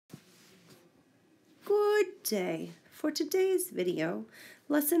day. For today's video,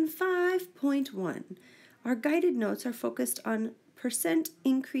 lesson 5.1. Our guided notes are focused on percent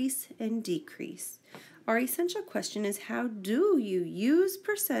increase and decrease. Our essential question is, how do you use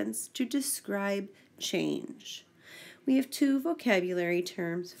percents to describe change? We have two vocabulary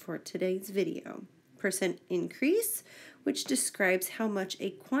terms for today's video. Percent increase, which describes how much a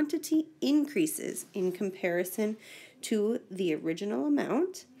quantity increases in comparison to the original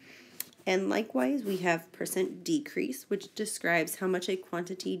amount. And likewise, we have percent decrease, which describes how much a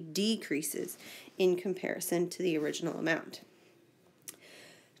quantity decreases in comparison to the original amount.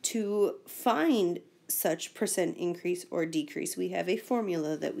 To find such percent increase or decrease, we have a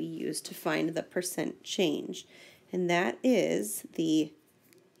formula that we use to find the percent change, and that is the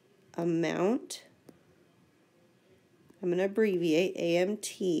amount, I'm going to abbreviate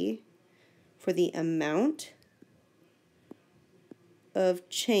AMT, for the amount of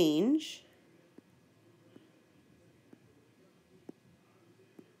change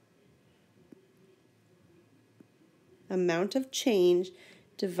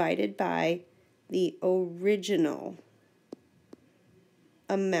divided by the original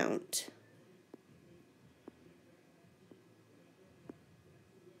amount.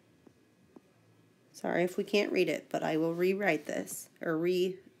 Sorry if we can't read it, but I will rewrite this or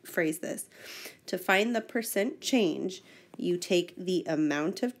rephrase this. To find the percent change, you take the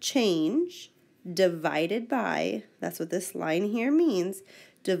amount of change divided by, that's what this line here means,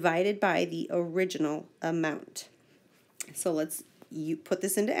 divided by the original amount. So let's put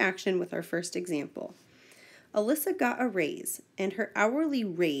this into action with our first example. Alyssa got a raise, and her hourly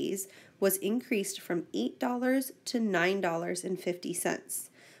raise was increased from $8 to $9.50.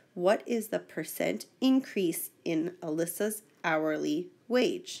 What is the percent increase in Alyssa's hourly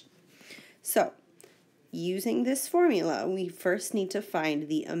wage? So, using this formula, we first need to find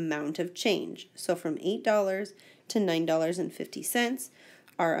the amount of change. So from $8 to $9.50,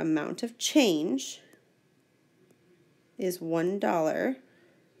 our amount of change is $1.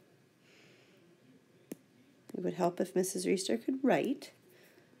 It would help if Mrs. Reister could write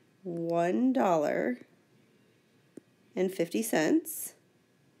 $1.50.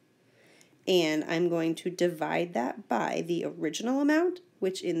 And I'm going to divide that by the original amount,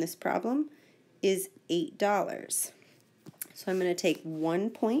 which in this problem is $8. So I'm going to take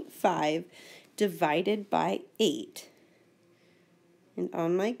 1.5 divided by 8. And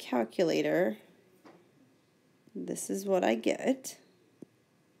on my calculator, this is what I get.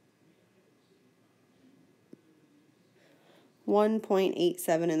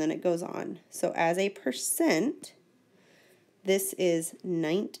 1.87, and then it goes on. So as a percent, this is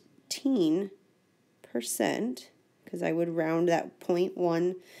 19%, because I would round that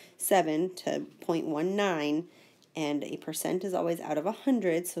 0.17 to 0.19, and a percent is always out of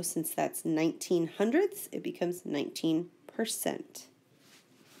 100, so since that's 1900ths, it becomes 19%.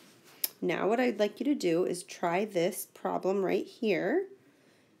 Now what I'd like you to do is try this problem right here,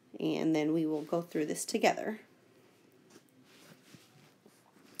 and then we will go through this together.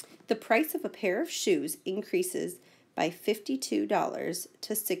 The price of a pair of shoes increases by $52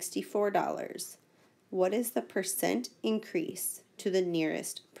 to $64. What is the percent increase to the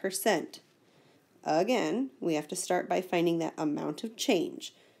nearest percent? Again, we have to start by finding that amount of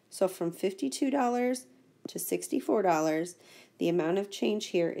change. So from $52 to $64, the amount of change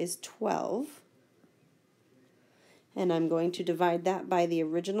here is 12. And I'm going to divide that by the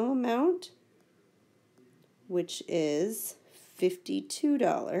original amount, which is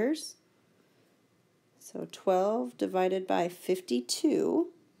 $52. So 12 divided by 52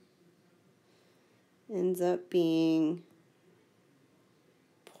 ends up being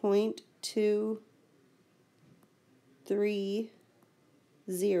 0.230,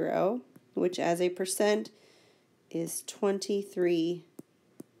 which as a percent is 23%.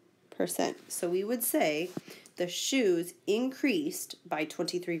 So we would say the shoes increased by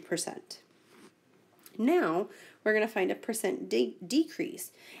 23%. Now we're going to find a percent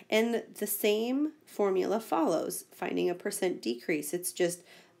decrease, and the same formula follows, finding a percent decrease. It's just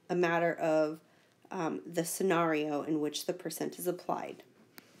a matter of the scenario in which the percent is applied.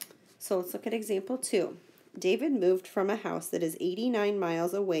 So let's look at example 2. David moved from a house that is 89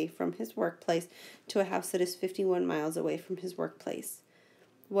 miles away from his workplace to a house that is 51 miles away from his workplace.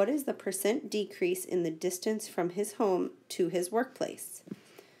 What is the percent decrease in the distance from his home to his workplace?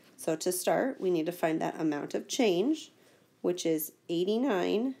 So to start, we need to find that amount of change, which is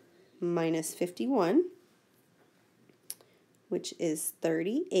 89 minus 51, which is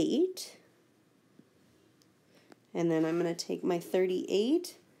 38. And then I'm going to take my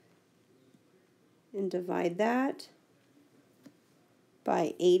 38 and divide that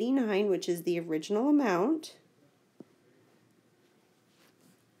by 89, which is the original amount.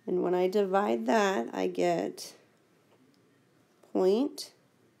 And when I divide that, I get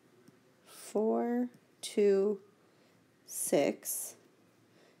 0.426.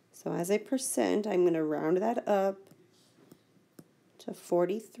 So as a percent, I'm going to round that up to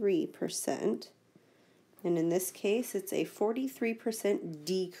 43%. And in this case, it's a 43%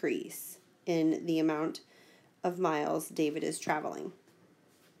 decrease in the amount of miles David is traveling.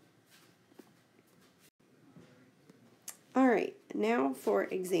 All right, now for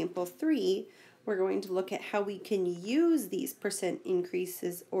example 3, we're going to look at how we can use these percent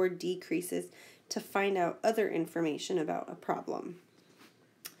increases or decreases to find out other information about a problem.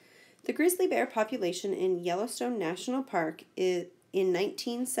 The grizzly bear population in Yellowstone National Park in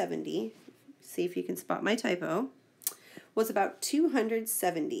 1970, see if you can spot my typo, was about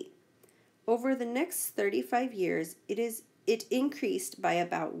 270. Over the next 35 years, it increased by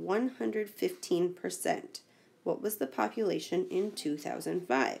about 115%. What was the population in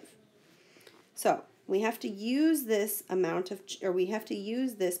 2005? So we have to use this we have to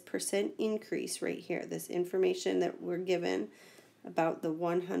use this percent increase right here, this information that we're given about the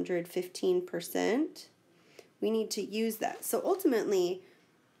 115%. We need to use that. So ultimately,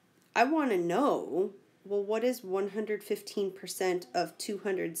 I want to know, well, what is 115% of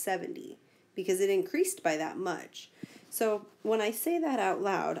 270? Because it increased by that much. So when I say that out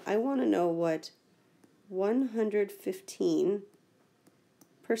loud, I want to know what 115%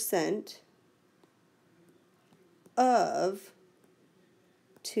 of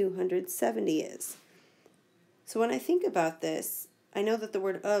 270 is. So when I think about this, I know that the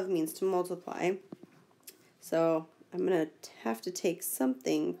word of means to multiply. So I'm going to have to take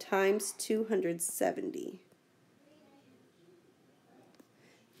something times 270.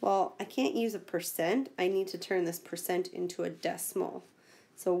 Well, I can't use a percent. I need to turn this percent into a decimal.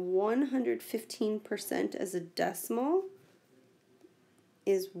 So 115% as a decimal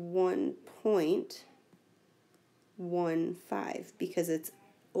is 1.15 because it's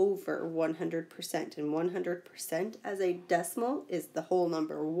over 100%, and 100% as a decimal is the whole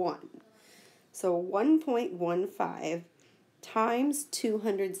number 1. So 1.15 times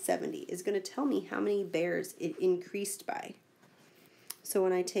 270 is going to tell me how many bears it increased by. So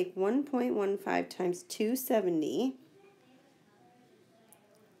when I take 1.15 times 270,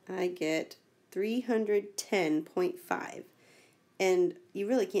 I get 310.5. And you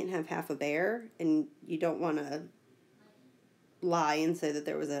really can't have half a bear, and you don't want to lie and say that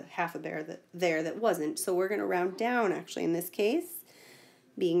there was a half a bear that wasn't. So we're going to round down, actually, in this case,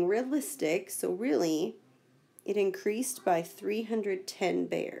 being realistic. So really, it increased by 310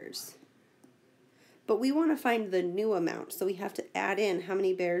 bears. But we want to find the new amount, so we have to add in how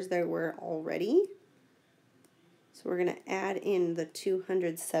many bears there were already. So we're going to add in the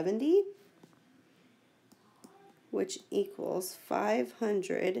 270, which equals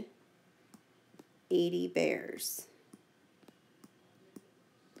 580 bears.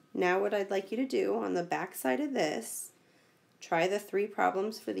 Now what I'd like you to do on the back side of this, try the 3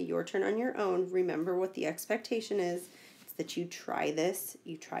 problems for the Your Turn on Your Own. Remember what the expectation is. It's that you try this,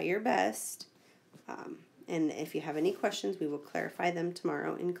 you try your best, and if you have any questions, we will clarify them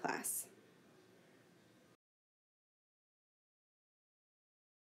tomorrow in class.